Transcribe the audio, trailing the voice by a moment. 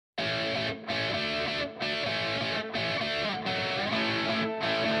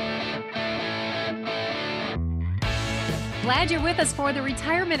Glad you're with us for the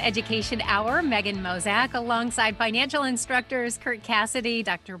Retirement Education Hour. Megan Mozak alongside financial instructors Kurt Cassidy,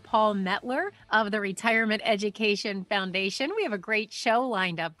 Dr. Paul Metler of the Retirement Education Foundation. We have a great show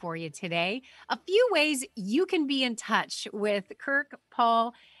lined up for you today. A few ways you can be in touch with Kirk,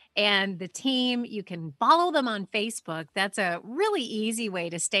 Paul, and the team. You can follow them on Facebook. That's a really easy way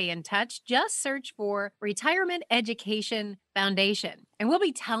to stay in touch. Just search for Retirement Education Foundation. And we'll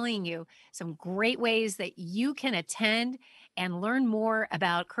be telling you some great ways that you can attend and learn more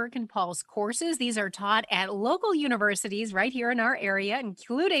about Kirk and Paul's courses. These are taught at local universities right here in our area,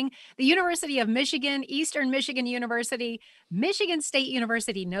 including the University of Michigan, Eastern Michigan University, Michigan State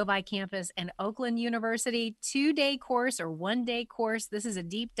University Novi Campus, and Oakland University. 2-day course or 1-day course. This is a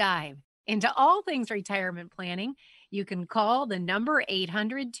deep dive into all things retirement planning. You can call the number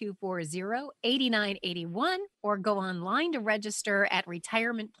 800-240-8981 or go online to register at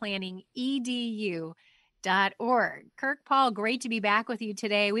retirementplanningedu.org. Kirk, Paul, great to be back with you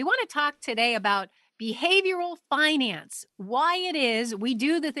today. We want to talk today about behavioral finance, why it is we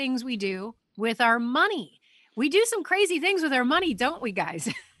do the things we do with our money. We do some crazy things with our money, don't we, guys?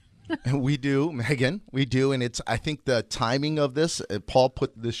 We do, Megan. We do. And I think the timing of this, Paul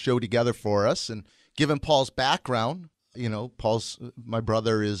put this show together for us. And given Paul's background, my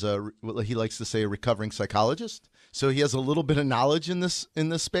brother is he likes to say a recovering psychologist. So he has a little bit of knowledge in this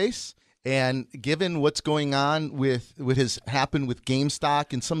space. And given what's going on with what has happened with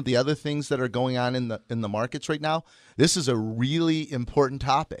GameStop and some of the other things that are going on in the markets right now, this is a really important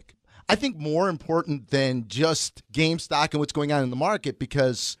topic. I think more important than just GameStop and what's going on in the market,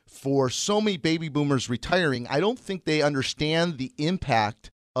 because for so many baby boomers retiring, I don't think they understand the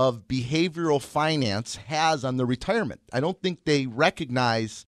impact of behavioral finance has on their retirement. I don't think they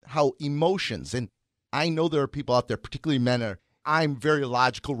recognize how emotions, and I know there are people out there, particularly men, I'm very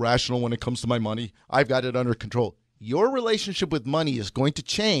logical, rational when it comes to my money. I've got it under control. Your relationship with money is going to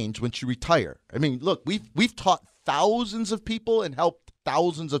change once you retire. I mean, look, we've taught thousands of people and helped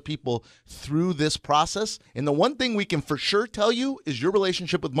thousands of people through this process. And the one thing we can for sure tell you is your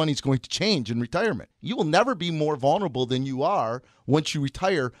relationship with money is going to change in retirement. You will never be more vulnerable than you are once you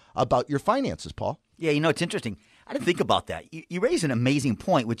retire about your finances, Paul. Yeah, it's interesting. I didn't think about that. You raise an amazing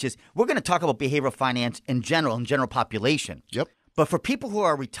point, which is we're going to talk about behavioral finance in general population. Yep. But for people who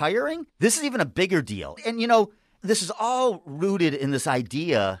are retiring, this is even a bigger deal. And, this is all rooted in this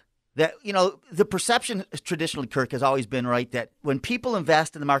idea that, the perception traditionally, Kirk, has always been, right, that when people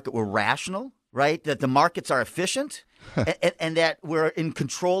invest in the market, we're rational, right, that the markets are efficient and that we're in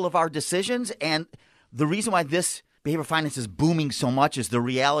control of our decisions. And the reason why this behavioral finance is booming so much is the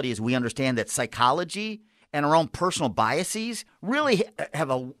reality is we understand that psychology and our own personal biases really have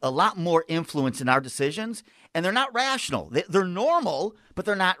a lot more influence in our decisions, and they're not rational. They're normal, but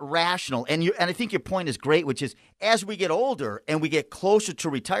they're not rational. And I think your point is great, which is as we get older and we get closer to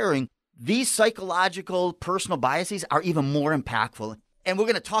retiring, these psychological personal biases are even more impactful. And we're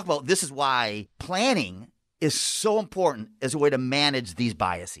going to talk about this is why planning is so important as a way to manage these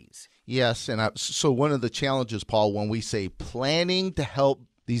biases. Yes, and so one of the challenges, Paul, when we say planning to help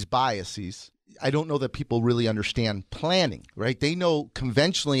these biases, I don't know that people really understand planning, right? They know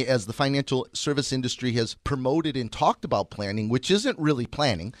conventionally, as the financial service industry has promoted and talked about planning, which isn't really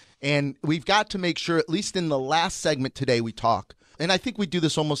planning. And we've got to make sure, at least in the last segment today, we talk, and I think we do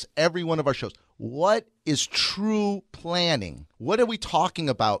this almost every one of our shows. What is true planning? What are we talking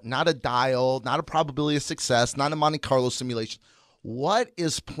about? Not a dial, not a probability of success, not a Monte Carlo simulation. What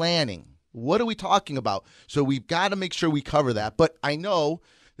is planning? What are we talking about? So we've got to make sure we cover that. But I know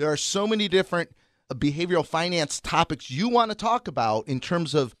there are so many different behavioral finance topics you want to talk about in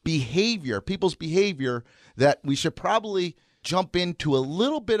terms of behavior, people's behavior, that we should probably jump into a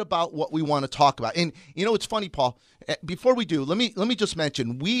little bit about what we want to talk about. And it's funny, Paul, before we do, let me just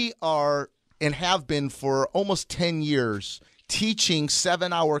mention, we are and have been for almost 10 years teaching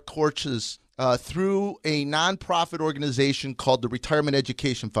 7-hour courses through a nonprofit organization called the Retirement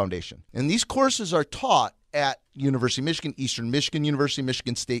Education Foundation. And these courses are taught at University of Michigan, Eastern Michigan University,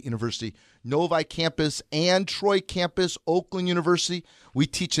 Michigan State University, Novi Campus, and Troy Campus, Oakland University. We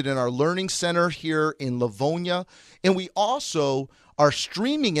teach it in our learning center here in Livonia. And we also are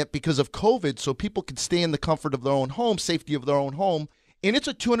streaming it because of COVID so people can stay in the comfort of their own home, safety of their own home. And it's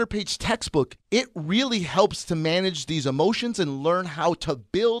a 200-page textbook. It really helps to manage these emotions and learn how to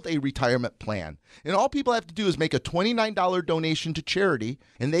build a retirement plan. And all people have to do is make a $29 donation to charity,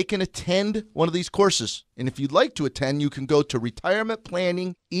 and they can attend one of these courses. And if you'd like to attend, you can go to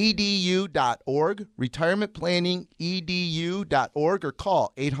retirementplanningedu.org, retirementplanningedu.org, or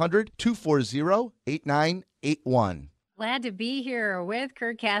call 800-240-8981. Glad to be here with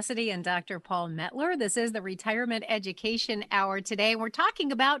Kirk Cassidy and Dr. Paul Mettler. This is the Retirement Education Hour today. We're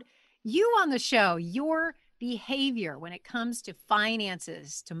talking about you on the show, your behavior when it comes to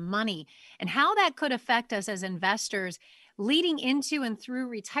finances, to money, and how that could affect us as investors leading into and through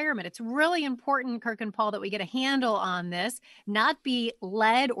retirement. It's really important, Kirk and Paul, that we get a handle on this, not be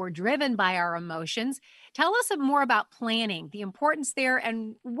led or driven by our emotions. Tell us more about planning, the importance there,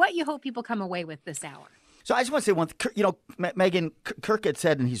 and what you hope people come away with this hour. So I just want to say one thing. Megan, Kirk had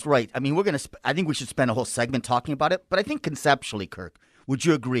said, and he's right. I mean, I think we should spend a whole segment talking about it. But I think conceptually, Kirk, would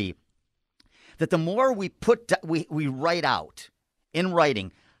you agree that the more we write out in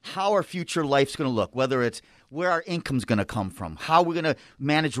writing how our future life's going to look, whether it's where our income's going to come from, how we're going to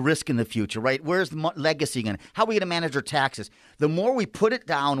manage risk in the future, right? Where's the legacy going to, how are we going to manage our taxes? The more we put it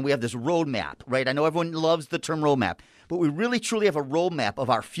down, we have this roadmap, right? I know everyone loves the term roadmap, but we really truly have a roadmap of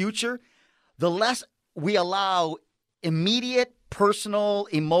our future. The less we allow immediate, personal,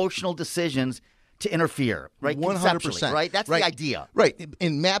 emotional decisions to interfere, right? 100%. Right? That's the idea. Right.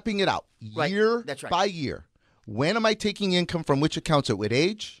 And mapping it out year That's right. by year. When am I taking income from which accounts at what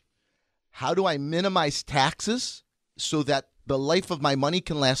age? How do I minimize taxes so that the life of my money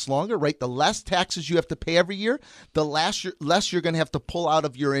can last longer, right? The less taxes you have to pay every year, the less you're going to have to pull out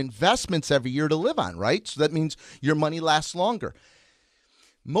of your investments every year to live on, right? So that means your money lasts longer.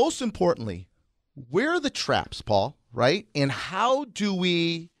 Most importantly, where are the traps, Paul, right? And where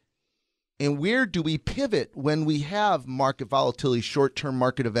do we pivot when we have market volatility, short-term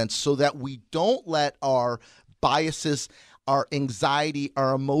market events, so that we don't let our biases, our anxiety,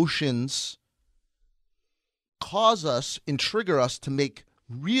 our emotions cause us and trigger us to make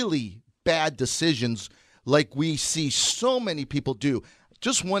really bad decisions like we see so many people do.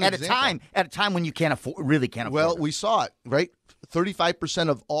 Just one example. At a time when you really can't afford Well, it. we saw it, right? 35%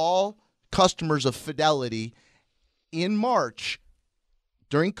 of all customers of Fidelity in March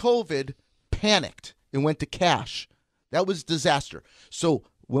during COVID panicked and went to cash. That was disaster. So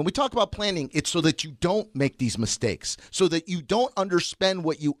when we talk about planning, it's so that you don't make these mistakes, so that you don't underspend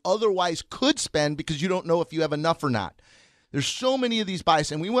what you otherwise could spend because you don't know if you have enough or not. There's so many of these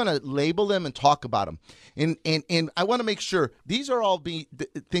biases, and we want to label them and talk about them. And I want to make sure these are all the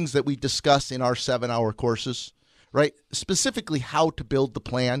things that we discuss in our 7-hour courses, right? Specifically how to build the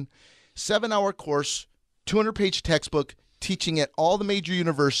plan. 7-hour course, 200-page textbook, teaching at all the major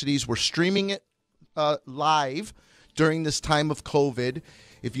universities. We're streaming it live during this time of COVID.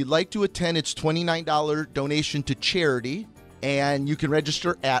 If you'd like to attend, it's $29 donation to charity, and you can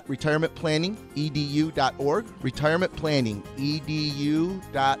register at retirementplanningedu.org,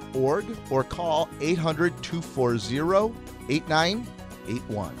 retirementplanningedu.org, or call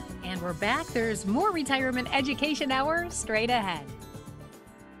 800-240-8981. And we're back. There's more Retirement Education Hour straight ahead.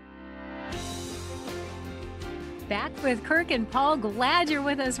 Back with Kirk and Paul. Glad you're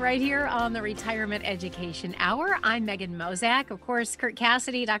with us right here on the Retirement Education Hour. I'm Megan Mozak. Of course, Kirk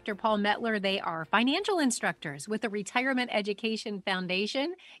Cassidy, Dr. Paul Mettler, they are financial instructors with the Retirement Education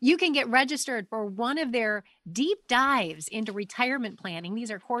Foundation. You can get registered for one of their deep dives into retirement planning. These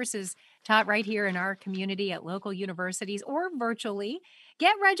are courses taught right here in our community at local universities or virtually.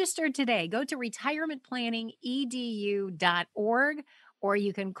 Get registered today. Go to retirementplanningedu.org. Or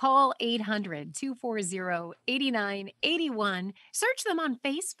you can call 800-240-8981. Search them on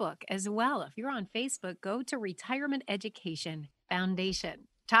Facebook as well. If you're on Facebook, go to Retirement Education Foundation.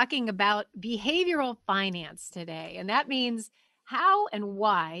 Talking about behavioral finance today. And that means how and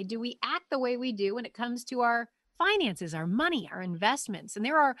why do we act the way we do when it comes to our finances, our money, our investments. And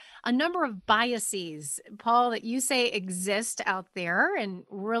there are a number of biases, Paul, that you say exist out there and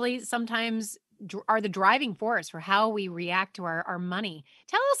really sometimes are the driving force for how we react to our money.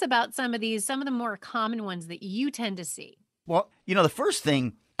 Tell us about some of the more common ones that you tend to see. Well, the first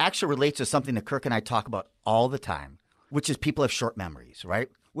thing actually relates to something that Kirk and I talk about all the time, which is people have short memories, right?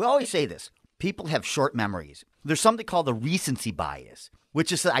 We always say this. People have short memories. There's something called the recency bias,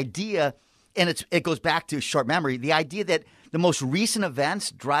 which is the idea, and it goes back to short memory, the idea that the most recent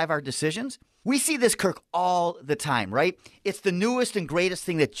events drive our decisions. We see this, Kirk, all the time, right? It's the newest and greatest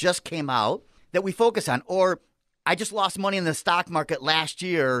thing that just came out that we focus on. Or I just lost money in the stock market last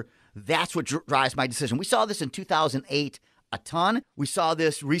year. That's what drives my decision. We saw this in 2008 a ton. We saw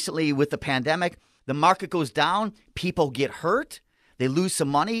this recently with the pandemic. The market goes down. People get hurt. They lose some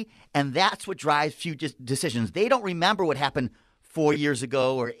money. And that's what drives few decisions. They don't remember what happened 4 years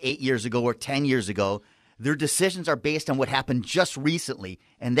ago or 8 years ago or 10 years ago. their decisions are based on what happened just recently,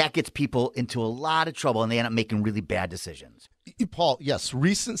 and that gets people into a lot of trouble, and they end up making really bad decisions. Paul, yes,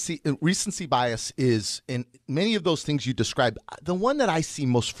 recency bias is in many of those things you described. The one that I see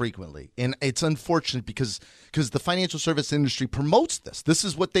most frequently, and it's unfortunate because the financial service industry promotes this. This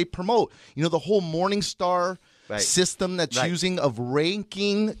is what they promote. You know, the whole Morningstar system that's using of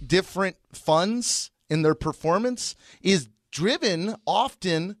ranking different funds in their performance is driven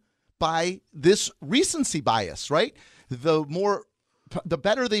often by this recency bias, right? The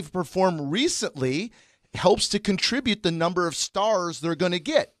better they've performed recently helps to contribute the number of stars they're going to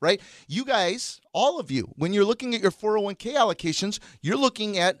get, right? You guys, all of you, when you're looking at your 401k allocations, you're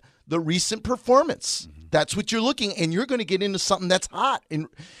looking at the recent performance. Mm-hmm. That's what you're looking, and you're going to get into something that's hot.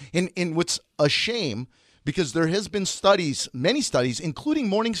 And what's a shame, because there has been studies, many studies, including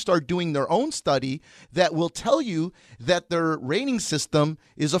Morningstar doing their own study, that will tell you that their rating system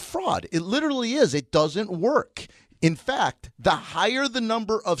is a fraud. It literally is. It doesn't work. In fact, the higher the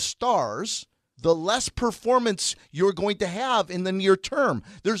number of stars, the less performance you're going to have in the near term.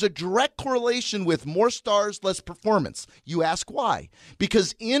 There's a direct correlation with more stars, less performance. You ask why?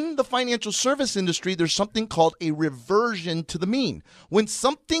 Because in the financial service industry, there's something called a reversion to the mean. When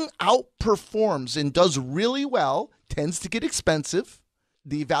something outperforms and does really well, tends to get expensive,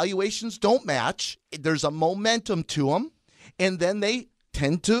 the evaluations don't match, there's a momentum to them, and then they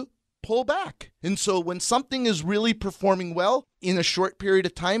tend to pull back. And so when something is really performing well in a short period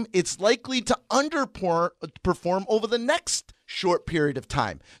of time, it's likely to underperform over the next short period of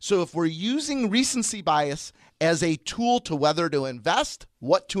time. So if we're using recency bias as a tool to whether to invest,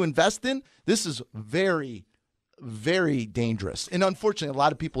 what to invest in, this is very, very dangerous. And unfortunately, a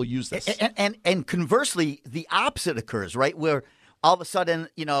lot of people use this. And conversely, the opposite occurs, right? Where all of a sudden,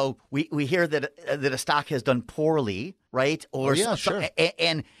 you know, we hear that a stock has done poorly, right? Or sure.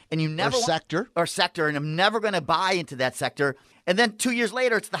 And you never or sector, and I'm never going to buy into that sector. And then 2 years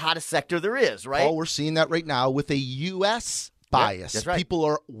later, it's the hottest sector there is, right? Oh, we're seeing that right now with a U.S. bias. That's right. People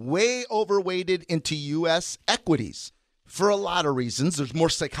are way overweighted into U.S. equities for a lot of reasons. There's more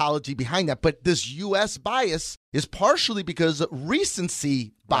psychology behind that. But this U.S. bias is partially because of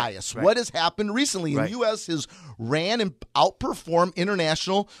recency bias. Right. What has happened recently? And U.S. has ran and outperformed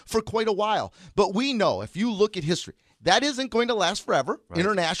international for quite a while. But we know, if you look at history, that isn't going to last forever. Right.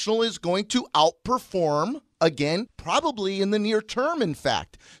 International is going to outperform again, probably in the near term, in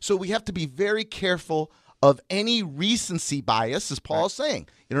fact. So we have to be very careful of any recency bias, as Paul is saying.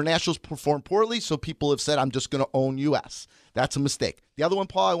 Internationals perform poorly, so people have said, I'm just going to own U.S. That's a mistake. The other one,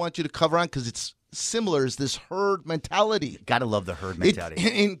 Paul, I want you to cover on because it's similar, is this herd mentality. Got to love the herd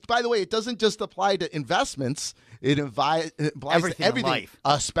mentality. And by the way, it doesn't just apply to investments. It applies to everything,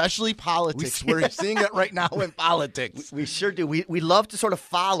 especially politics. We're seeing it right now in politics. We sure do. We love to sort of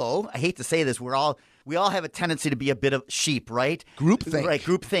follow. I hate to say this. We all have a tendency to be a bit of sheep, right? Groupthink. Right,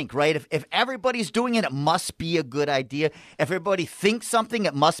 groupthink, right? If everybody's doing it, it must be a good idea. If everybody thinks something,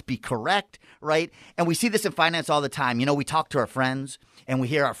 it must be correct, right? And we see this in finance all the time. You know, we talk to our friends, and we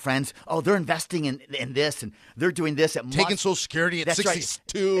hear our friends, oh, they're investing in this, and they're doing this. Taking Social Security at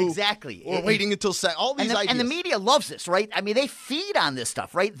 62. Right. Exactly. Or waiting until all these ideas. And the media loves this, right? I mean, they feed on this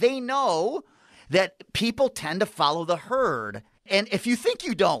stuff, right? They know that people tend to follow the herd. And if you think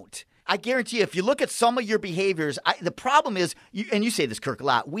you don't, I guarantee you, if you look at some of your behaviors, the problem is, and you say this, Kirk, a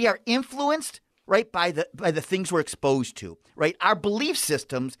lot, we are influenced, right, by the things we're exposed to, right? Our belief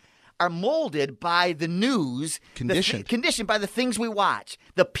systems are molded by the news, conditioned by the things we watch,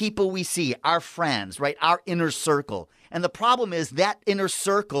 the people we see, our friends, right, our inner circle. And the problem is that inner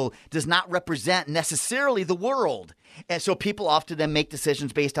circle does not represent necessarily the world. And so people often then make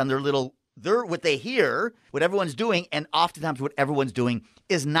decisions based on what they hear, what everyone's doing, and oftentimes what everyone's doing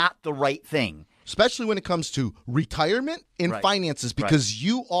is not the right thing. Especially when it comes to retirement and finances, because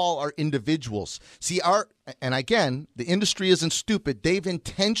you all are individuals. See, and again, the industry isn't stupid. They've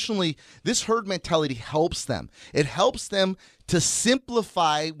intentionally, this herd mentality helps them. It helps them to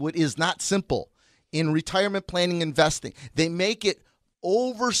simplify what is not simple in retirement planning investing. They make it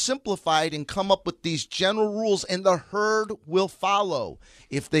oversimplified and come up with these general rules, and the herd will follow.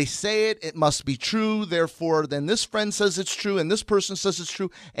 If they say it, it must be true. Therefore, then this friend says it's true, and this person says it's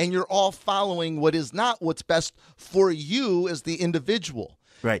true, and you're all following what is not what's best for you as the individual.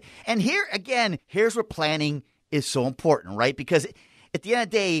 Right. And here's where planning is so important, right? Because at the end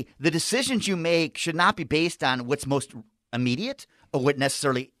of the day, the decisions you make should not be based on what's most immediate or what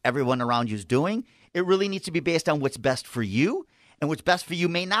necessarily everyone around you is doing. It really needs to be based on what's best for you. And what's best for you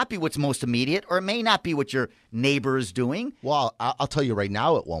may not be what's most immediate, or it may not be what your neighbor is doing. Well, I'll tell you right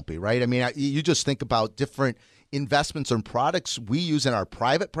now it won't be, right? I mean, you just think about different investments and products we use in our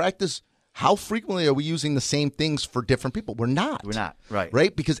private practice. How frequently are we using the same things for different people? We're not. We're not, right.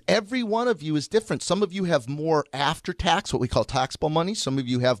 Right? Because every one of you is different. Some of you have more after-tax, what we call taxable money. Some of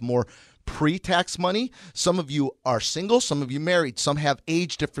you have more pre-tax money. Some of you are single. Some of you married. Some have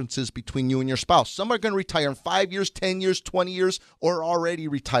age differences between you and your spouse. Some are going to retire in 5 years, 10 years, 20 years, or already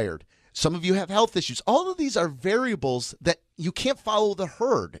retired. Some of you have health issues. All of these are variables that you can't follow the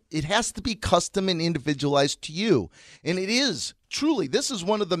herd. It has to be custom and individualized to you. And it is truly, this is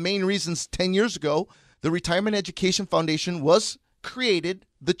one of the main reasons 10 years ago, the Retirement Education Foundation was created.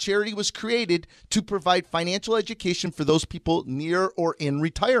 The charity was created to provide financial education for those people near or in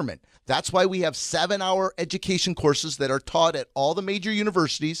retirement. That's why we have 7-hour education courses that are taught at all the major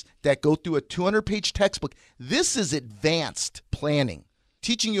universities that go through a 200-page textbook. This is advanced planning,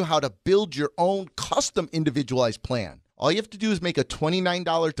 teaching you how to build your own custom individualized plan. All you have to do is make a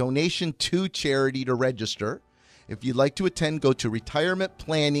 $29 donation to charity to register. If you'd like to attend, go to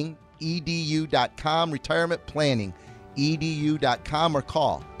retirementplanningedu.com, retirementplanningedu.com, or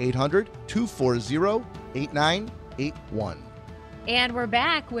call 800-240-8981. And we're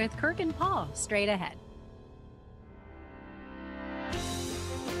back with Kirk and Paul straight ahead.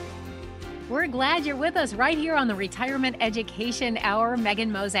 We're glad you're with us right here on the Retirement Education Hour.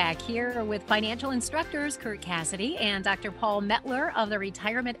 Megan Mozak here with financial instructors Kirk Cassidy and Dr. Paul Mettler of the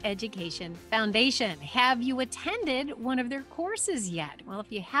Retirement Education Foundation. Have you attended one of their courses yet? Well, if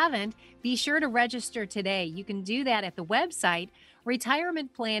you haven't, be sure to register today. You can do that at the website,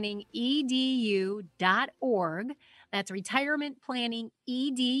 retirementplanningedu.org. That's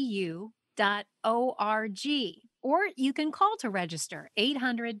retirementplanningedu.org. Or you can call to register,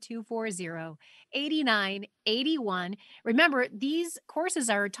 800-240-8981. Remember, these courses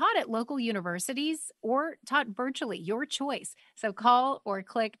are taught at local universities or taught virtually, your choice. So call or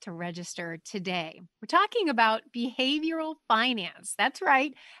click to register today. We're talking about behavioral finance. That's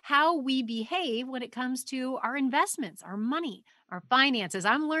right, how we behave when it comes to our investments, our money, our finances.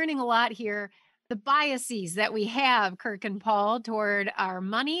 I'm learning a lot here. The biases that we have, Kirk and Paul, toward our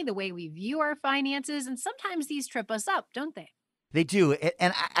money, the way we view our finances, and sometimes these trip us up, don't they? They do.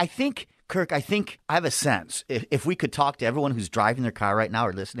 And I think, Kirk, I have a sense, if we could talk to everyone who's driving their car right now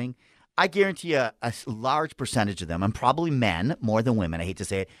or listening, I guarantee you a large percentage of them, and probably men more than women, I hate to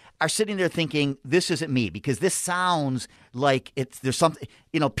say it, are sitting there thinking, this isn't me, because this sounds like there's something,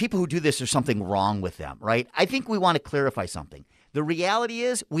 people who do this, there's something wrong with them, right? I think we want to clarify something. The reality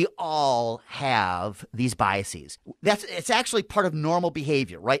is we all have these biases. It's actually part of normal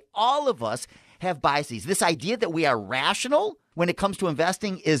behavior, right? All of us have biases. This idea that we are rational when it comes to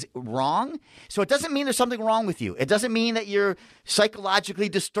investing is wrong. So it doesn't mean there's something wrong with you. It doesn't mean that you're psychologically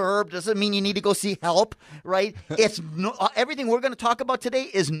disturbed. It doesn't mean you need to go see help, right? Everything we're going to talk about today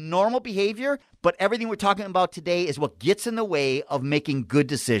is normal behavior, but everything we're talking about today is what gets in the way of making good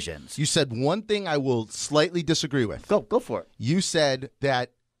decisions. You said one thing I will slightly disagree with. Go for it. You said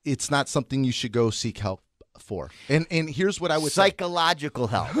that it's not something you should go seek help for. And here's what I would Psychological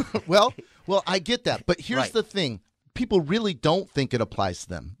help. Well, I get that. But here's Right. the thing. People really don't think it applies to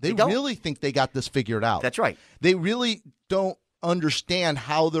them. They really think they got this figured out. That's right. They really don't understand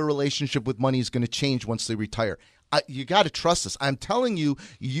how their relationship with money is going to change once they retire. You got to trust us. I'm telling you,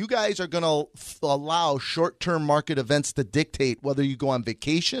 you guys are going to allow short-term market events to dictate whether you go on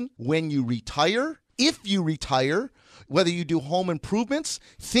vacation, when you retire, if you retire, whether you do home improvements,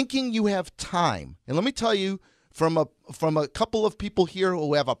 thinking you have time. And let me tell you, from a couple of people here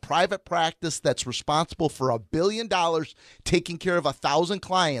who have a private practice that's responsible for $1 billion, taking care of 1,000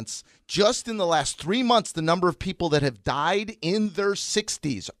 clients, just in the last 3 months, the number of people that have died in their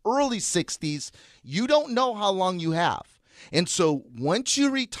 60s, early 60s, you don't know how long you have. And so once you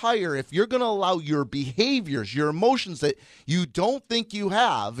retire, if you're going to allow your behaviors, your emotions that you don't think you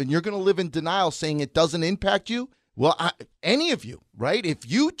have, and you're going to live in denial saying it doesn't impact you, well, any of you, right? If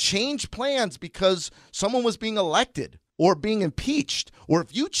you change plans because someone was being elected or being impeached, or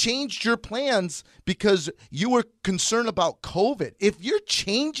if you changed your plans because you were concerned about COVID, if you're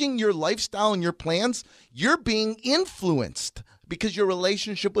changing your lifestyle and your plans, you're being influenced because your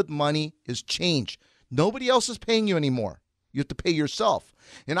relationship with money is changed. Nobody else is paying you anymore. You have to pay yourself.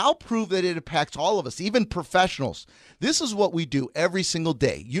 And I'll prove that it impacts all of us, even professionals. This is what we do every single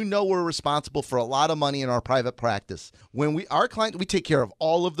day. You know we're responsible for a lot of money in our private practice. When our client, we take care of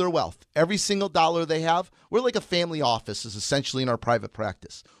all of their wealth. Every single dollar they have, we're like a family office is essentially in our private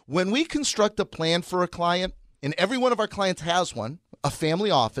practice. When we construct a plan for a client, and every one of our clients has one, a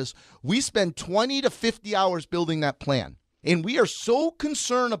family office, we spend 20 to 50 hours building that plan. And we are so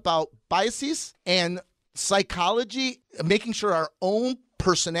concerned about biases and psychology, making sure our own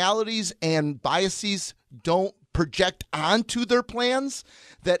personalities and biases don't project onto their plans,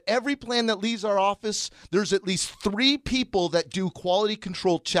 that every plan that leaves our office, there's at least 3 people that do quality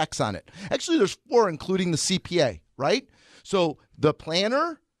control checks on it. Actually, there's 4, including the CPA, right? So the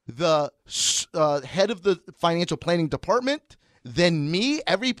planner, the head of the financial planning department, then me,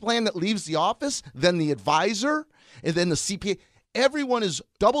 every plan that leaves the office, then the advisor, and then the CPA. Everyone is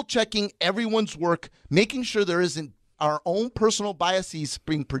double checking everyone's work, making sure there isn't our own personal biases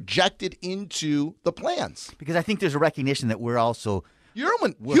being projected into the plans. Because I think there's a recognition that we're also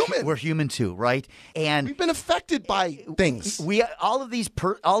human. We're human too, right? And we've been affected by things. All of these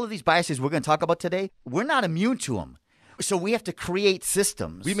biases we're going to talk about today, we're not immune to them. So we have to create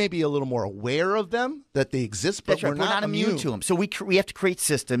systems. We may be a little more aware of them, that they exist, but we're not immune to them. So we have to create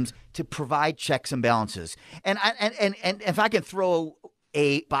systems to provide checks and balances. And if I can throw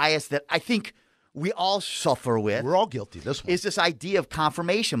a bias that I think we all suffer with. We're all guilty. This one is this idea of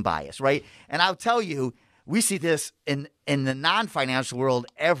confirmation bias, right? And I'll tell you, we see this in the non-financial world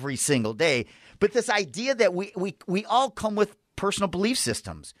every single day. But this idea that we all come with personal belief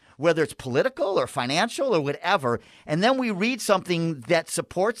systems, whether it's political or financial or whatever, and then we read something that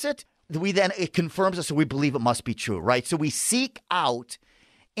supports it, it confirms it, so we believe it must be true, right? So we seek out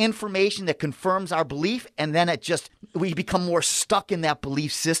information that confirms our belief, and then we become more stuck in that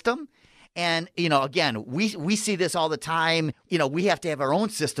belief system. And, again, we see this all the time. We have to have our own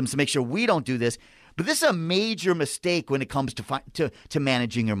systems to make sure we don't do this. But this is a major mistake when it comes to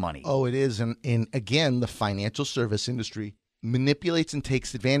managing your money. Oh, it is. And again, the financial service industry manipulates and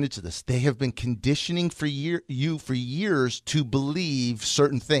takes advantage of this. They have been conditioning you for years to believe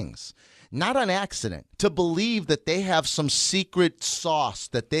certain things. Not on accident, to believe that they have some secret sauce,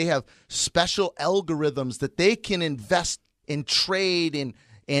 that they have special algorithms, that they can invest and trade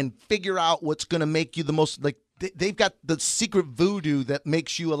and figure out what's going to make you the most, like they've got the secret voodoo that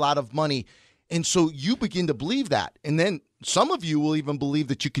makes you a lot of money. And so you begin to believe that. And then some of you will even believe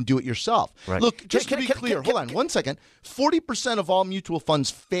that you can do it yourself. Right. Look, just to be clear, hold on 1 second. 40% of all mutual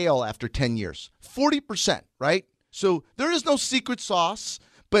funds fail after 10 years. 40%, right? So there is no secret sauce,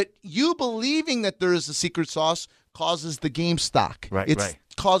 but you believing that there is a secret sauce causes the game stock. Right, It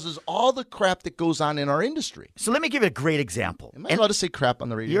causes all the crap that goes on in our industry. So let me give you a great example. Am I allowed to say crap on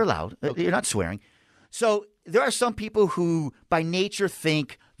the radio? You're allowed. Okay. You're not swearing. So there are some people who by nature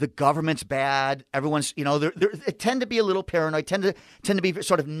think the government's bad. Everyone's, they tend to be a little paranoid, tend to be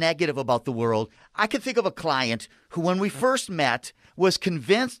sort of negative about the world. I could think of a client who, when we first met, was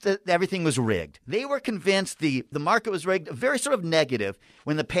convinced that everything was rigged. They were convinced the market was rigged, very sort of negative.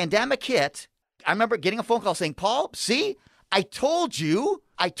 When the pandemic hit, I remember getting a phone call saying, Paul, see, I told you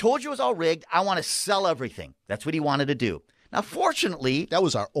it was all rigged. I want to sell everything. That's what he wanted to do. Now, fortunately, that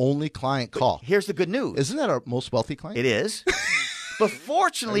was our only client call. Here's the good news. Isn't that our most wealthy client? It is. But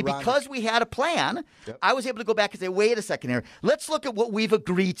fortunately, because we had a plan, I was able to go back and say, wait a second here. Let's look at what we've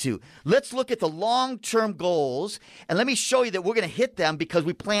agreed to. Let's look at the long-term goals, and let me show you that we're going to hit them because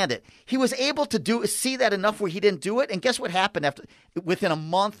we planned it. He was able to see that enough where he didn't do it, and guess what happened within a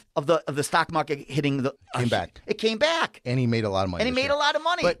month of the stock market hitting the came back. It came back. And he made a lot of money.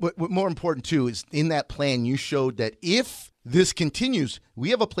 But what more important, too, is in that plan, you showed that if this continues, we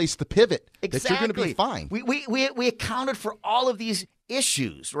have a place to pivot. Exactly. That you're going to be fine. We accounted for all of these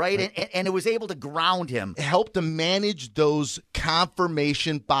issues, right? And it was able to ground him. It helped to manage those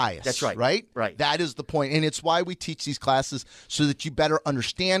confirmation bias. That's right. Right? That is the point. And it's why we teach these classes, so that you better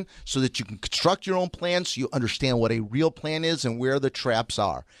understand, so that you can construct your own plan, so you understand what a real plan is and where the traps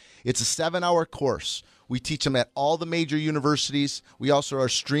are. It's a 7-hour course. We teach them at all the major universities. We also are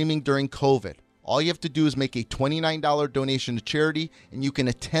streaming during COVID. All you have to do is make a $29 donation to charity, and you can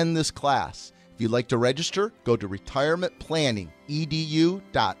attend this class. If you'd like to register, go to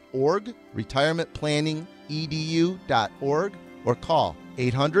retirementplanningedu.org, retirementplanningedu.org, or call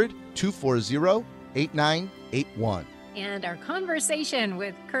 800-240-8981. And our conversation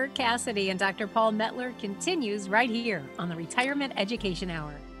with Kirk Cassidy and Dr. Paul Mettler continues right here on the Retirement Education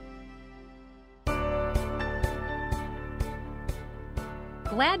Hour.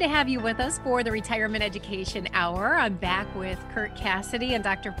 Glad to have you with us for the Retirement Education Hour. I'm back with Kirk Cassidy and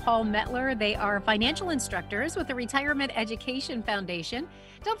Dr. Paul Mettler. They are financial instructors with the Retirement Education Foundation.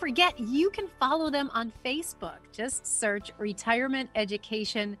 Don't forget, you can follow them on Facebook. Just search Retirement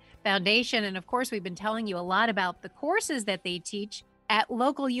Education Foundation. And of course, we've been telling you a lot about the courses that they teach at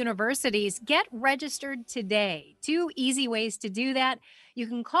local universities. Get registered today. 2 easy ways to do that. You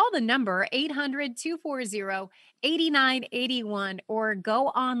can call the number 800-240-8981 or go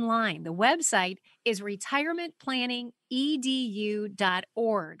online. The website is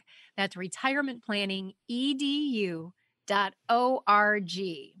retirementplanningedu.org. That's retirementplanningedu.org. So,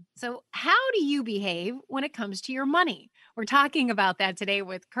 how do you behave when it comes to your money? We're talking about that today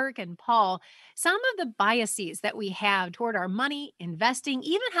with Kirk and Paul. Some of the biases that we have toward our money, investing,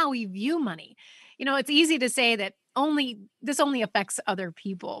 even how we view money. It's easy to say that only affects other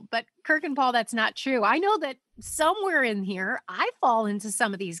people, but Kirk and Paul, that's not true. I know that somewhere in here, I fall into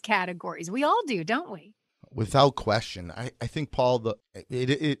some of these categories. We all do, don't we? Without question, I think Paul,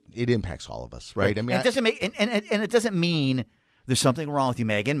 it impacts all of us, right? I mean, it doesn't make and it doesn't mean there's something wrong with you,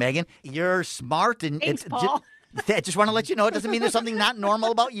 Megan. Megan, you're smart, and Thanks, Paul. I just want to let you know it doesn't mean there's something not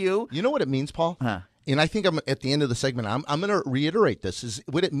normal about you. You know what it means, Paul? Huh. And I think I'm at the end of the segment. I'm going to reiterate this. Is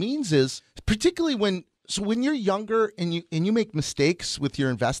what it means is particularly when you're younger and you make mistakes with your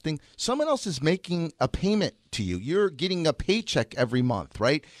investing, someone else is making a payment to you. You're getting a paycheck every month,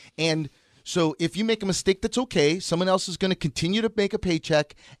 right? And so if you make a mistake, that's okay. Someone else is going to continue to make a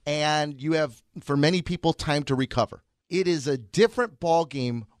paycheck, and you have, for many people, time to recover. It is a different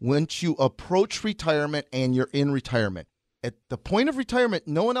ballgame once you approach retirement and you're in retirement. At the point of retirement,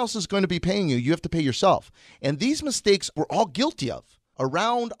 no one else is going to be paying you. You have to pay yourself. And these mistakes we're all guilty of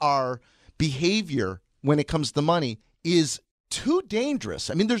around our behavior when it comes to money is too dangerous.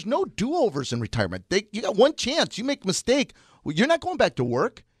 I mean, there's no do-overs in retirement. You got one chance. You make a mistake, well, you're not going back to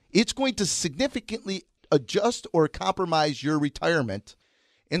work. It's going to significantly adjust or compromise your retirement.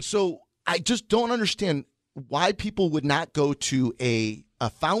 And so I just don't understand why people would not go to a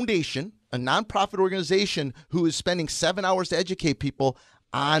foundation, a nonprofit organization who is spending 7 hours to educate people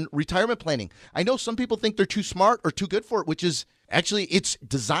on retirement planning. I know some people think they're too smart or too good for it, which is actually, it's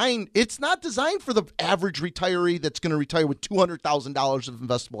not designed for the average retiree that's going to retire with $200,000 of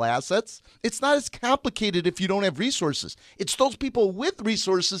investable assets. It's not as complicated if you don't have resources. It's those people with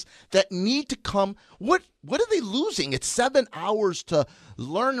resources that need to come. What are they losing? It's 7 hours to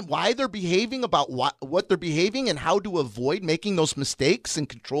learn why they're behaving, about what they're behaving, and how to avoid making those mistakes and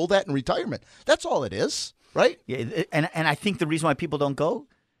control that in retirement. That's all it is, right? Yeah, and I think the reason why people don't go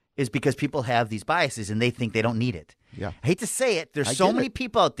is because people have these biases and they think they don't need it. Yeah. I hate to say it. There's so many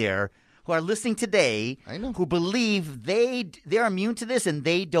people out there who are listening today who believe they're immune to this and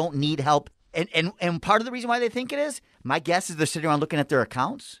they don't need help. And part of the reason why they think it is, my guess is they're sitting around looking at their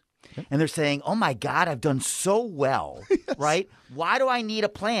accounts and they're saying, oh my God, I've done so well, right? Why do I need a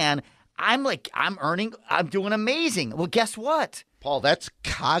plan? I'm doing amazing. Well, guess what? Paul, that's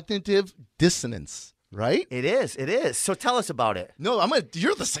cognitive dissonance. Right? It is. So tell us about it. No,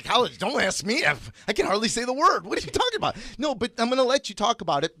 you're the psychologist. Don't ask me. I can hardly say the word. What are you talking about? No, but I'm going to let you talk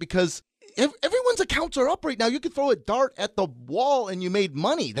about it because everyone's accounts are up right now. You could throw a dart at the wall and you made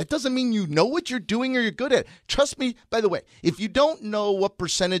money. That doesn't mean you know what you're doing or you're good at it. Trust me, by the way, if you don't know what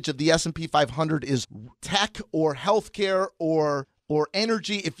percentage of the S&P 500 is tech or healthcare or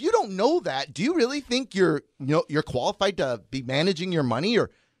energy, if you don't know that, do you really think you're qualified to be managing your money?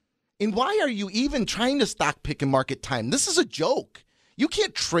 And why are you even trying to stock pick and market time? This is a joke. You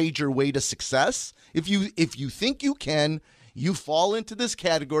can't trade your way to success. If you think you can, you fall into this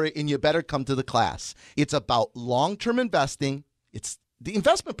category and you better come to the class. It's about long-term investing. The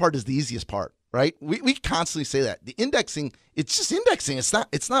investment part is the easiest part, right? We constantly say that. The indexing, it's just indexing.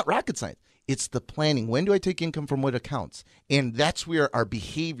 It's not rocket science. It's the planning. When do I take income from what accounts? And that's where our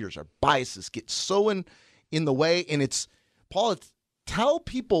behaviors, our biases get so in the way. And tell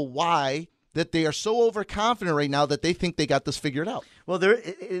people why that they are so overconfident right now that they think they got this figured out. Well, we're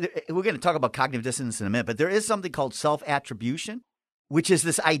going to talk about cognitive dissonance in a minute, but there is something called self-attribution, which is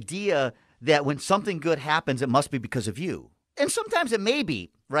this idea that when something good happens, it must be because of you. And sometimes it may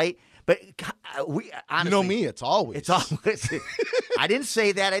be, right? But honestly, you know me, it's always. It's always. I didn't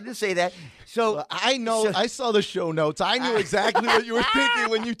say that. So well, I know. I saw the show notes. I knew exactly what you were thinking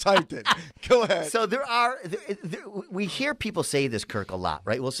when you typed it. Go ahead. So we hear people say this, Kirk, a lot,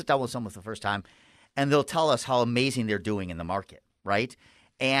 right? We'll sit down with someone for the first time, and they'll tell us how amazing they're doing in the market, right?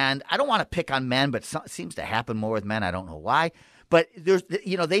 And I don't want to pick on men, but it seems to happen more with men. I don't know why, but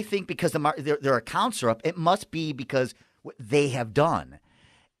they think because their accounts are up, it must be because what they have done.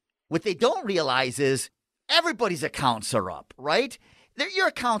 What they don't realize is everybody's accounts are up, right? Your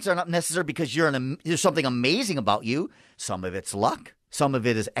accounts are not necessarily because there's something amazing about you. Some of it's luck. Some of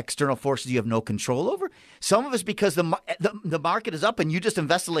it is external forces you have no control over. Some of it's because the market is up and you just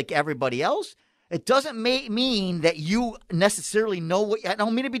invested like everybody else. It doesn't mean that you necessarily know what – I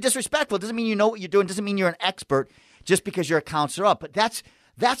don't mean to be disrespectful. It doesn't mean you know what you're doing. It doesn't mean you're an expert just because your accounts are up. But that's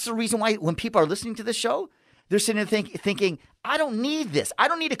the reason why when people are listening to this show, they're sitting there thinking, I don't need this. I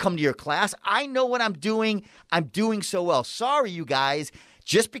don't need to come to your class. I know what I'm doing. I'm doing so well. Sorry, you guys.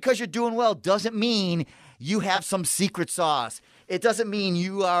 Just because you're doing well doesn't mean you have some secret sauce. It doesn't mean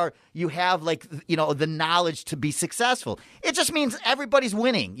you have like, the knowledge to be successful. It just means everybody's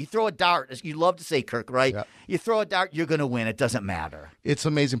winning. You throw a dart, as you love to say, Kirk, right? Yep. You throw a dart, you're going to win. It doesn't matter. It's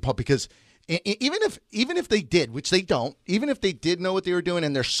amazing, Paul, because even if they did, which they don't, even if they did know what they were doing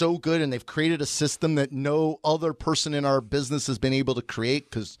and they're so good and they've created a system that no other person in our business has been able to create,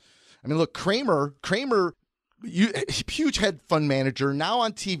 because, I mean, look, Kramer, huge hedge fund manager, now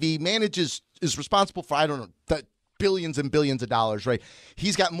on TV, is responsible for, I don't know, that billions and billions of dollars, right?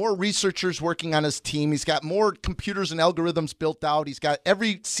 He's got more researchers working on his team. He's got more computers and algorithms built out. He's got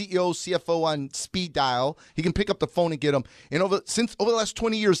every CEO, CFO on speed dial. He can pick up the phone and get them. And over the last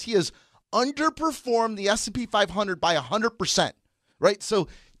 20 years, he has underperformed the S&P 500 by 100%, right? So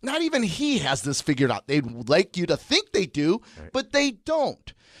not even he has this figured out. They'd like you to think they do, but they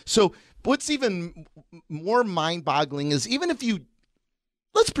don't. So what's even more mind-boggling is even if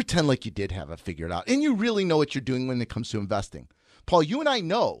let's pretend like you did have it figured out and you really know what you're doing when it comes to investing. Paul, you and I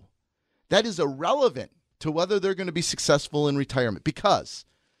know that is irrelevant to whether they're going to be successful in retirement, because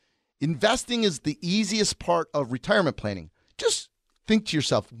investing is the easiest part of retirement planning. Just think to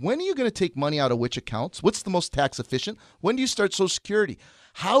yourself, when are you going to take money out of which accounts? What's the most tax efficient? When do you start Social Security?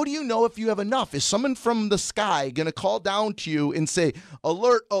 How do you know if you have enough? Is someone from the sky going to call down to you and say,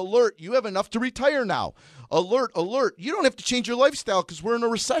 alert, alert, you have enough to retire now? Alert, alert, you don't have to change your lifestyle because we're in a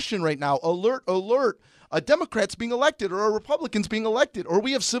recession right now. Alert, alert, a Democrat's being elected or a Republican's being elected or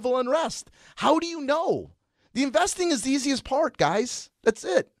we have civil unrest. How do you know? The investing is the easiest part, guys. That's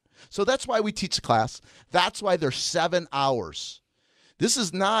it. So that's why we teach the class. That's why there's 7 hours. This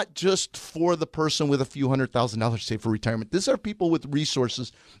is not just for the person with a few $100,000 saved for retirement. These are people with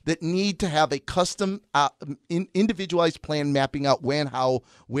resources that need to have a custom, individualized plan mapping out when, how,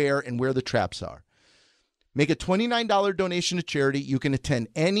 where, and where the traps are. Make a $29 donation to charity. You can attend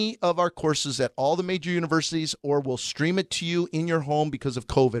any of our courses at all the major universities, or we'll stream it to you in your home because of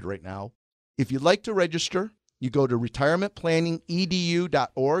COVID right now. If you'd like to register, you go to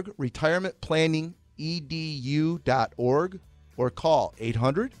retirementplanningedu.org, retirementplanningedu.org, or call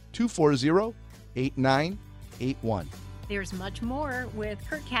 800-240-8981. There's much more with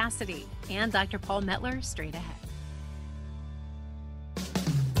Kirk Cassidy and Dr. Paul Mettler straight ahead.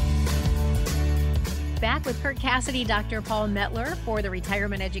 Back with Kirk Cassidy, Dr. Paul Mettler for the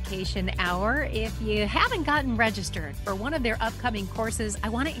Retirement Education Hour. If you haven't gotten registered for one of their upcoming courses, I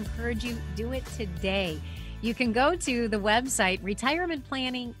want to encourage you, do it today. You can go to the website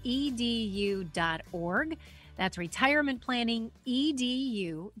retirementplanningedu.org. That's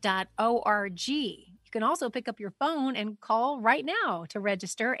retirementplanningedu.org. You can also pick up your phone and call right now to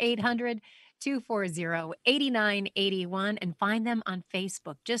register, 800-240-8981, and find them on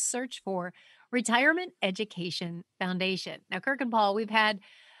Facebook. Just search for Retirement Education Foundation. Now, Kirk and Paul, we've had,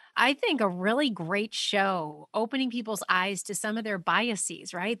 I think, a really great show opening people's eyes to some of their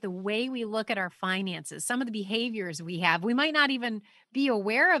biases, right? The way we look at our finances, some of the behaviors we have. We might not even be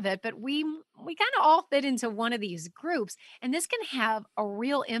aware of it, but we kind of all fit into one of these groups. And this can have a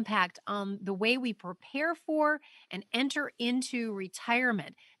real impact on the way we prepare for and enter into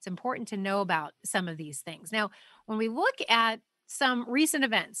retirement. It's important to know about some of these things. Now, when we look at some recent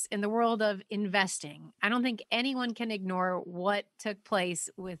events in the world of investing, I don't think anyone can ignore what took place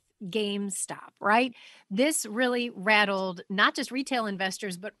with GameStop, right? This really rattled not just retail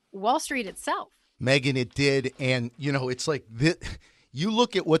investors, but Wall Street itself. Megan, it did. And, it's like this. You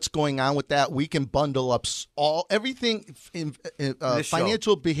look at what's going on with that. We can bundle up everything in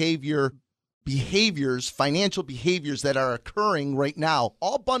financial behaviors, financial behaviors that are occurring right now,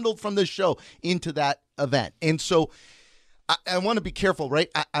 all bundled from this show into that event. And so I want to be careful, right?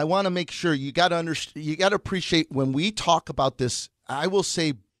 I want to make sure you got to understand, you got to appreciate when we talk about this. I will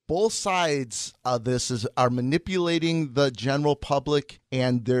say both sides of this are manipulating the general public,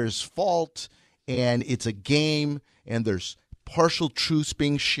 and there's fault, and it's a game, and there's partial truths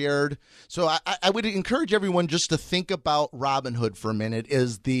being shared. So I would encourage everyone just to think about Robinhood for a minute.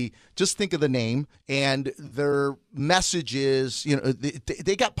 Just think of the name, and their message is,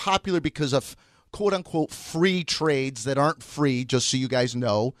 they got popular because of quote unquote free trades that aren't free, just so you guys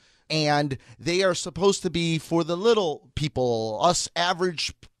know. And they are supposed to be for the little people, us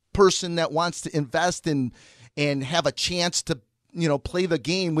average person that wants to invest and have a chance to, play the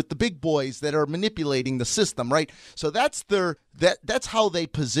game with the big boys that are manipulating the system, right? So that's that's how they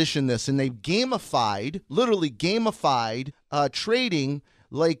position this. And they've literally gamified trading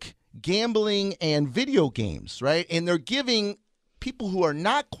like gambling and video games, right? And they're giving people who are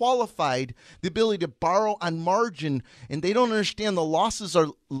not qualified the ability to borrow on margin, and they don't understand the losses are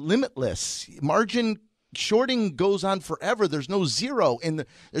limitless. Margin shorting goes on forever. There's no zero. And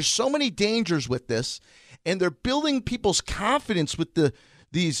there's so many dangers with this. And they're building people's confidence with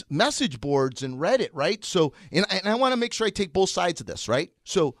these message boards and Reddit, right? So, and I want to make sure I take both sides of this, right?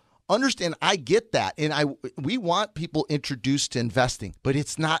 So understand, I get that. And we want people introduced to investing, but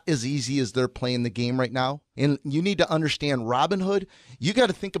it's not as easy as they're playing the game right now. And you need to understand Robinhood. You got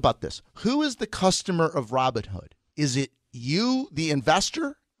to think about this. Who is the customer of Robinhood? Is it you, the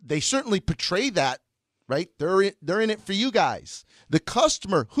investor? They certainly portray that, right? They're in it for you guys. The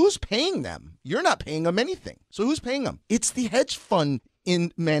customer, who's paying them? You're not paying them anything. So who's paying them? It's the hedge fund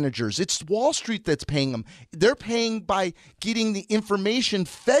managers. It's Wall Street that's paying them. They're paying by getting the information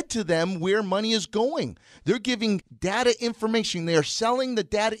fed to them where money is going. They're giving data information. They are selling the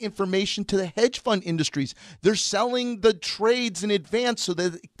data information to the hedge fund industries. They're selling the trades in advance so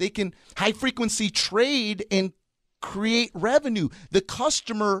that they can high frequency trade and create revenue. The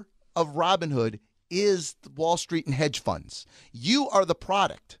customer of Robinhood is Wall Street and hedge funds. You are the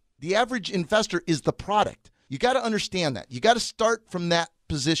product. The average investor is the product. You got to understand that. You got to start from that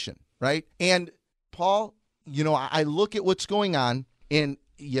position, right? And Paul, I look at what's going on, and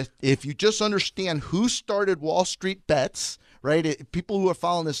if you just understand who started Wall Street Bets, right? People who are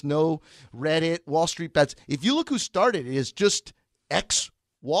following this know Reddit, Wall Street Bets. If you look who started it, is just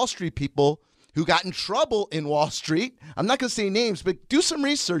ex-Wall Street people who got in trouble in Wall Street. I'm not going to say names, but do some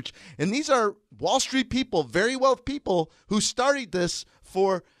research. And these are Wall Street people, very wealthy people who started this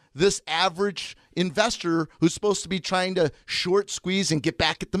for this average investor who's supposed to be trying to short squeeze and get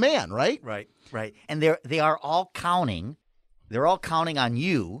back at the man, right? Right. And they are all counting. They're all counting on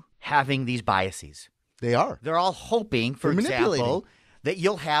you having these biases. They are. They're all hoping, for example, that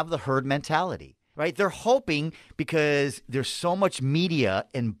you'll have the herd mentality, right? They're hoping because there's so much media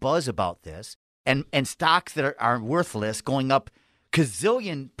and buzz about this and stocks that are worthless going up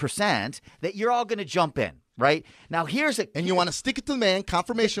gazillion % that you're all going to jump in. Right? Now, and you want to stick it to the man,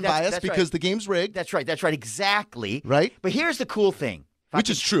 confirmation bias, because the game's rigged. That's right. Exactly. Right? But here's the cool thing.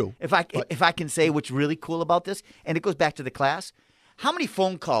 Which is true. If I can say what's really cool about this, and it goes back to the class, how many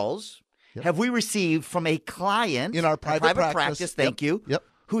phone calls have we received from a client in our private practice? Thank you. Yep.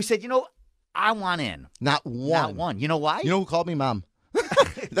 Who said, I want in. Not one. You know why? You know who called me mom?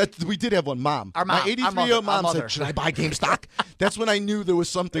 We did have one, Mom. Our mom. My 83-year-old mom said, should I buy GameStop? That's when I knew there was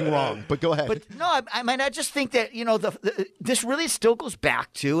something wrong. But go ahead. But no, I just think that, this really still goes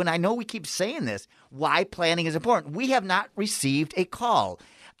back to, and I know we keep saying this, why planning is important. We have not received a call.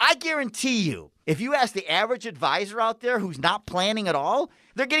 I guarantee you, if you ask the average advisor out there who's not planning at all,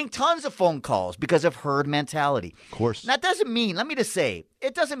 they're getting tons of phone calls because of herd mentality. Of course. That doesn't mean, let me just say,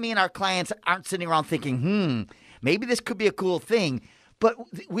 it doesn't mean our clients aren't sitting around thinking, maybe this could be a cool thing. But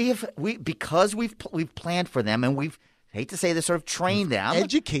because we've planned for them, and we've, hate to say this, sort of trained them,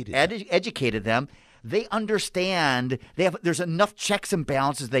 educated them. They understand. There's enough checks and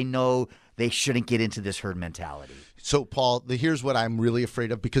balances. They know they shouldn't get into this herd mentality. So, Paul, here's what I'm really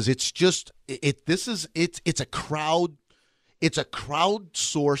afraid of, because it's a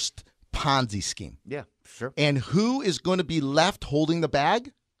crowdsourced Ponzi scheme. Yeah, sure. And who is going to be left holding the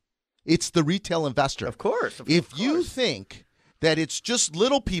bag? It's the retail investor. Of course. If you think that it's just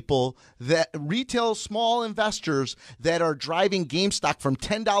little people, that retail small investors that are driving GameStop from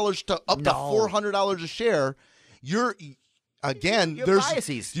 $10 to up to $400 a share, you have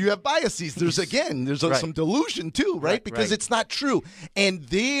biases. You have biases. There's some delusion too, right? Because it's not true. And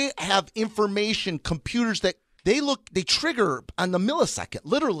they have information, computers that they trigger on the millisecond,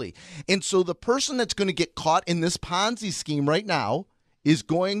 literally. And so the person that's going to get caught in this Ponzi scheme right now is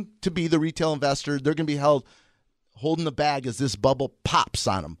going to be the retail investor. They're going to be held holding the bag as this bubble pops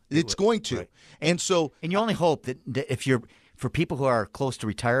on them. It's going to. Right. And you only hope that if for people who are close to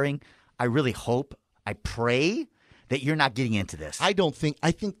retiring, I really hope, I pray that you're not getting into this. I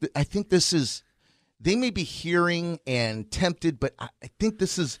think this is, they may be hearing and tempted, but I think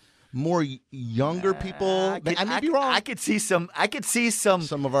this is more younger people. I may be wrong. I could see some of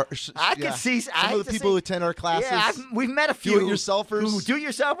our. Some of the people who attend our classes. Yeah, we've met a few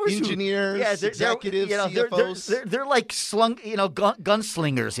do-it-yourselfers, engineers, executives, CFOs. They're like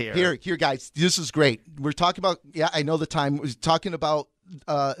gunslingers here. Here, guys. This is great. We're talking about. Yeah, I know the time. We're talking about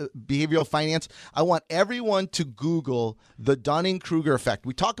behavioral finance. I want everyone to Google the Dunning-Kruger effect.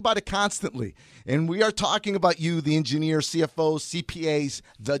 We talk about it constantly, and we are talking about you, the engineers, CFOs, CPAs,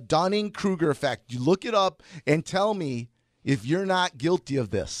 the Dunning-Kruger effect. You look it up and tell me if you're not guilty of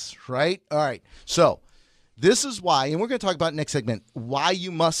this, right? All right. So this is why, and we're going to talk about next segment, why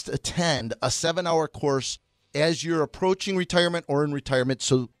you must attend a 7-hour course as you're approaching retirement or in retirement.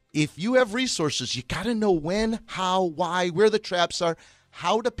 So if you have resources, you got to know when, how, why, where the traps are.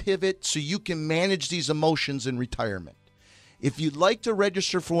 how to pivot so you can manage these emotions in retirement. If you'd like to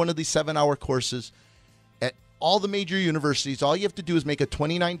register for one of these 7-hour courses at all the major universities, all you have to do is make a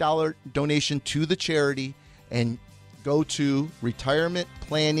 $29 donation to the charity and go to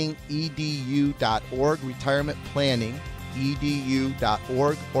retirementplanningedu.org,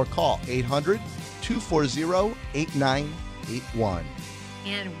 retirementplanningedu.org, or call 800-240-8981.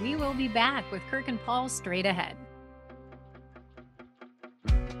 And we will be back with Kirk and Paul straight ahead.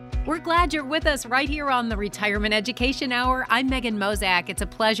 We're glad you're with us right here on the Retirement Education Hour. I'm Megan Mozak. It's a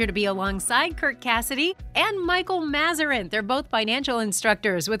pleasure to be alongside Kirk Cassidy and Michael Mazarin. They're both financial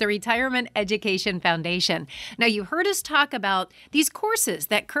instructors with the Retirement Education Foundation. Now, you heard us talk about these courses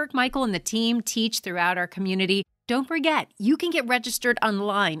that Kirk, Michael, and the team teach throughout our community. Don't forget, you can get registered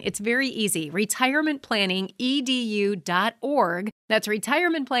online. It's very easy. retirementplanningedu.org. That's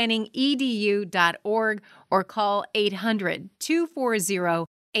retirementplanningedu.org, or call 800-240-8981.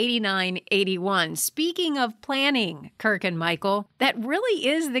 8981. Speaking of planning, Kirk and Michael, that really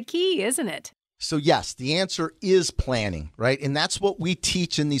is the key, isn't it? So yes, the answer is planning, right? And that's what we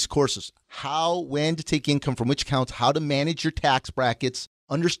teach in these courses. When to take income from which accounts, how to manage your tax brackets,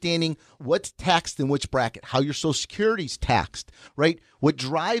 understanding what's taxed in which bracket, how your Social Security is taxed, right? What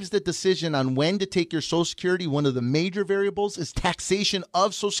drives the decision on when to take your Social Security, one of the major variables is taxation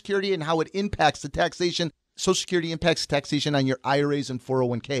of Social Security and how it impacts the taxation. Social Security impacts taxation on your IRAs and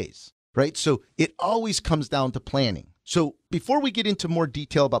 401ks, right? So it always comes down to planning. So before we get into more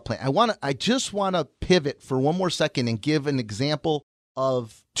detail about planning, I just want to pivot for one more second and give an example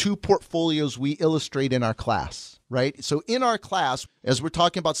of two portfolios we illustrate in our class, right? So in our class, as we're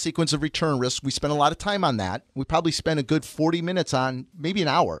talking about sequence of return risk, we spend a lot of time on that. We probably spend a good 40 minutes on, maybe an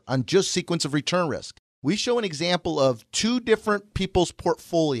hour, on just sequence of return risk. We show an example of two different people's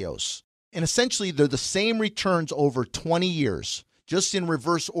portfolios. And essentially, they're the same returns over 20 years, just in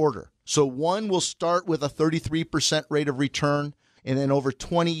reverse order. So one will start with a 33% rate of return, and then over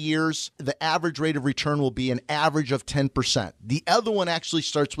 20 years, the average rate of return will be an average of 10%. The other one actually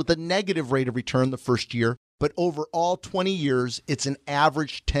starts with a negative rate of return the first year, but over all 20 years, it's an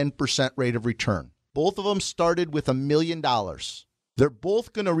average 10% rate of return. Both of them started with $1 million. They're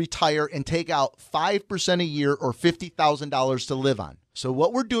both going to retire and take out 5% a year or $50,000 to live on. So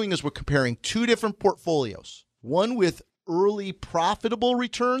what we're doing is we're comparing two different portfolios, one with early profitable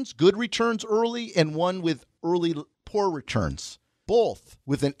returns, good returns early, and one with early poor returns, both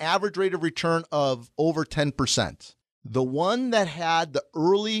with an average rate of return of over 10%. The one that had the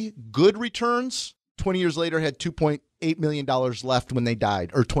early good returns, 20 years later had $2.8 million left when they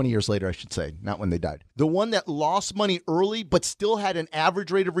died, or 20 years later, I should say, not when they died. The one that lost money early but still had an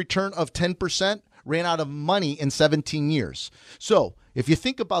average rate of return of 10% ran out of money in 17 years. So if you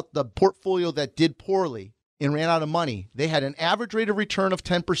think about the portfolio that did poorly and ran out of money, they had an average rate of return of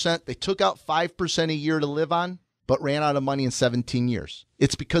 10%. They took out 5% a year to live on, but ran out of money in 17 years.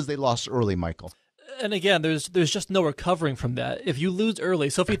 It's because they lost early, Michael. And again, there's just no recovering from that. If you lose early,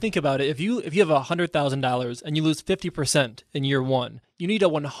 so if you think about it, if you have $100,000 and you lose 50% in year one, you need a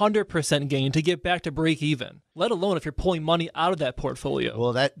 100% gain to get back to break even, let alone if you're pulling money out of that portfolio.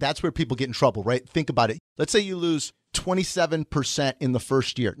 Well, that's where people get in trouble, right? Think about it. Let's say you lose 27% in the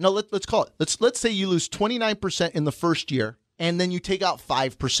first year. No, let's call it. Let's say you lose 29% in the first year, and then you take out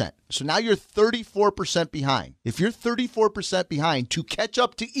 5%. So now you're 34% behind. If you're 34% behind, to catch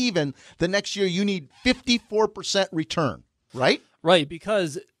up to even, the next year you need 54% return, right? Right,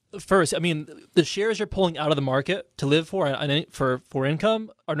 because first, I mean, the shares you're pulling out of the market to live for income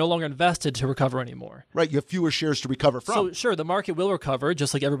are no longer invested to recover anymore. Right, you have fewer shares to recover from. So sure, the market will recover,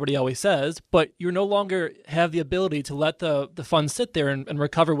 just like everybody always says, but you no longer have the ability to let the funds sit there and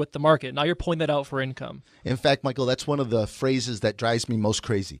recover with the market. Now you're pulling that out for income. In fact, Michael, that's one of the phrases that drives me most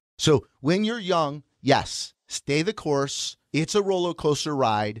crazy. So when you're young, yes, stay the course. It's a roller coaster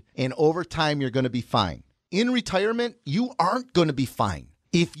ride, and over time, you're going to be fine. In retirement, you aren't going to be fine.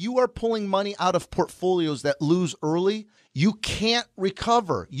 If you are pulling money out of portfolios that lose early, you can't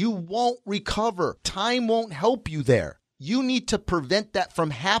recover. You won't recover. Time won't help you there. You need to prevent that from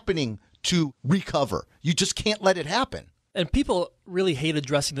happening to recover. You just can't let it happen. And people really hate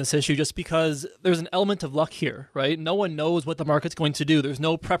addressing this issue just because there's an element of luck here, right? No one knows what the market's going to do. There's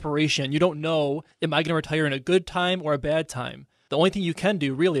no preparation. You don't know, am I going to retire in a good time or a bad time? The only thing you can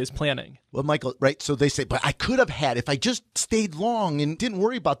do really is planning. Well, Michael, right? So they say, but I could have had, if I just stayed long and didn't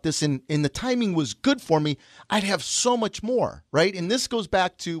worry about this and the timing was good for me, I'd have so much more, right? And this goes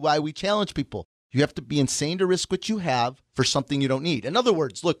back to why we challenge people. You have to be insane to risk what you have for something you don't need. In other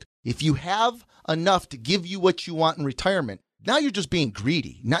words, look, if you have enough to give you what you want in retirement, Now you're just being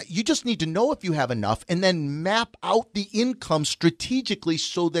greedy. Now you just need to know if you have enough and then map out the income strategically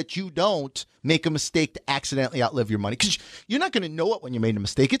so that you don't make a mistake to accidentally outlive your money. Because you're not going to know it when you made a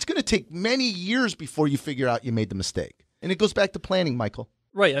mistake. It's going to take many years before you figure out you made the mistake. And it goes back to planning, Michael.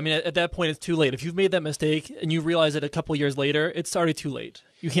 Right. I mean, at that point, it's too late. If you've made that mistake and you realize it a couple years later, it's already too late.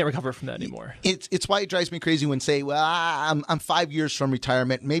 You can't recover from that anymore. It's why it drives me crazy when say, well, I'm 5 years from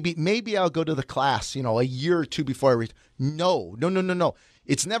retirement. Maybe I'll go to the class, a year or two before I retire. No.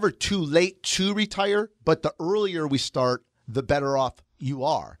 It's never too late to retire, but the earlier we start, the better off you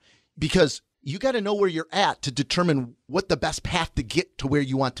are. Because you got to know where you're at to determine what the best path to get to where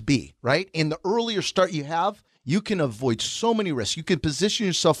you want to be, right? And the earlier start you have, you can avoid so many risks. You can position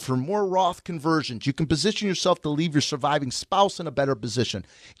yourself for more Roth conversions. You can position yourself to leave your surviving spouse in a better position.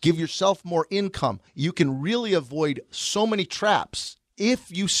 Give yourself more income. You can really avoid so many traps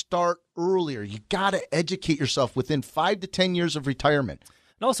if you start earlier. You got to educate yourself within 5 to 10 years of retirement.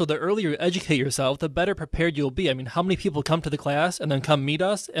 And also, the earlier you educate yourself, the better prepared you'll be. I mean, how many people come to the class and then come meet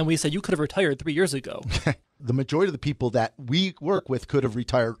us and we say, you could have retired 3 years ago? The majority of the people that we work with could have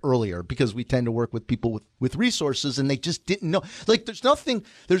retired earlier because we tend to work with people with resources and they just didn't know. Like there's no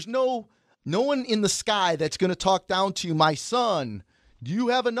one in the sky that's going to talk down to you, my son, do you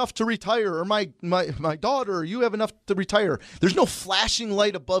have enough to retire? Or my daughter, you have enough to retire. There's no flashing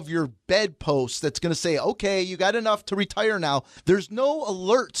light above your bedpost that's going to say, okay, you got enough to retire now. There's no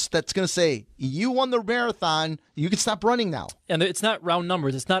alerts that's going to say, you won the marathon, you can stop running now. And it's not round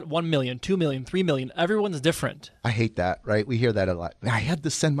numbers. It's not 1 million, 2 million, 3 million. Everyone's different. I hate that, right? We hear that a lot. I had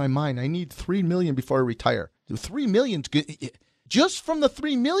to send my mind. I need 3 million before I retire. 3 million's good. Just from the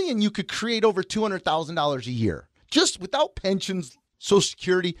 3 million, you could create over $200,000 a year. Just without pensions, Social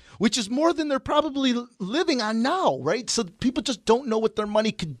Security, which is more than they're probably living on now, right? So people just don't know what their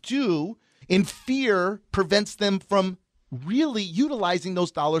money could do, and fear prevents them from really utilizing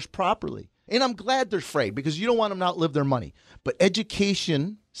those dollars properly. And I'm glad they're afraid because you don't want them to outlive their money. But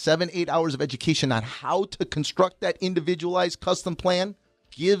education, 7-8 hours of education on how to construct that individualized custom plan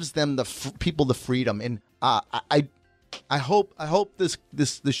gives them people the freedom. And I hope this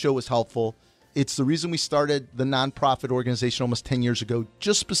show is helpful. It's the reason we started the nonprofit organization almost 10 years ago,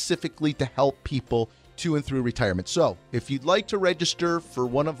 just specifically to help people to and through retirement. So if you'd like to register for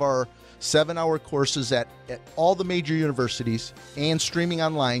one of our 7-hour courses at all the major universities and streaming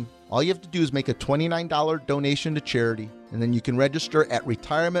online, all you have to do is make a $29 donation to charity, and then you can register at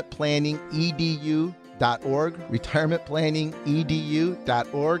retirementplanningedu.org,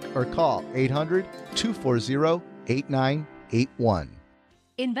 retirementplanningedu.org, or call 800-240-8981.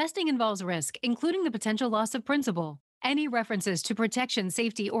 Investing involves risk, including the potential loss of principal. Any references to protection,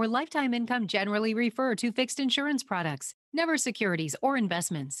 safety, or lifetime income generally refer to fixed insurance products, never securities or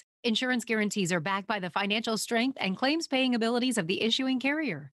investments. Insurance guarantees are backed by the financial strength and claims-paying abilities of the issuing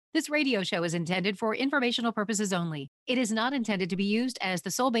carrier. This radio show is intended for informational purposes only. It is not intended to be used as the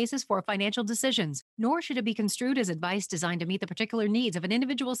sole basis for financial decisions, nor should it be construed as advice designed to meet the particular needs of an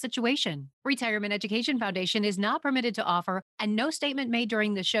individual situation. Retirement Education Foundation is not permitted to offer, and no statement made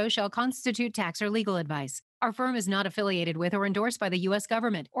during the show shall constitute tax or legal advice. Our firm is not affiliated with or endorsed by the U.S.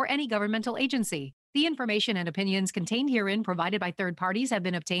 government or any governmental agency. The information and opinions contained herein provided by third parties have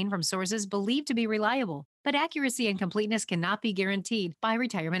been obtained from sources believed to be reliable, but accuracy and completeness cannot be guaranteed by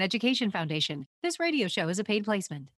Retirement Education Foundation. This radio show is a paid placement.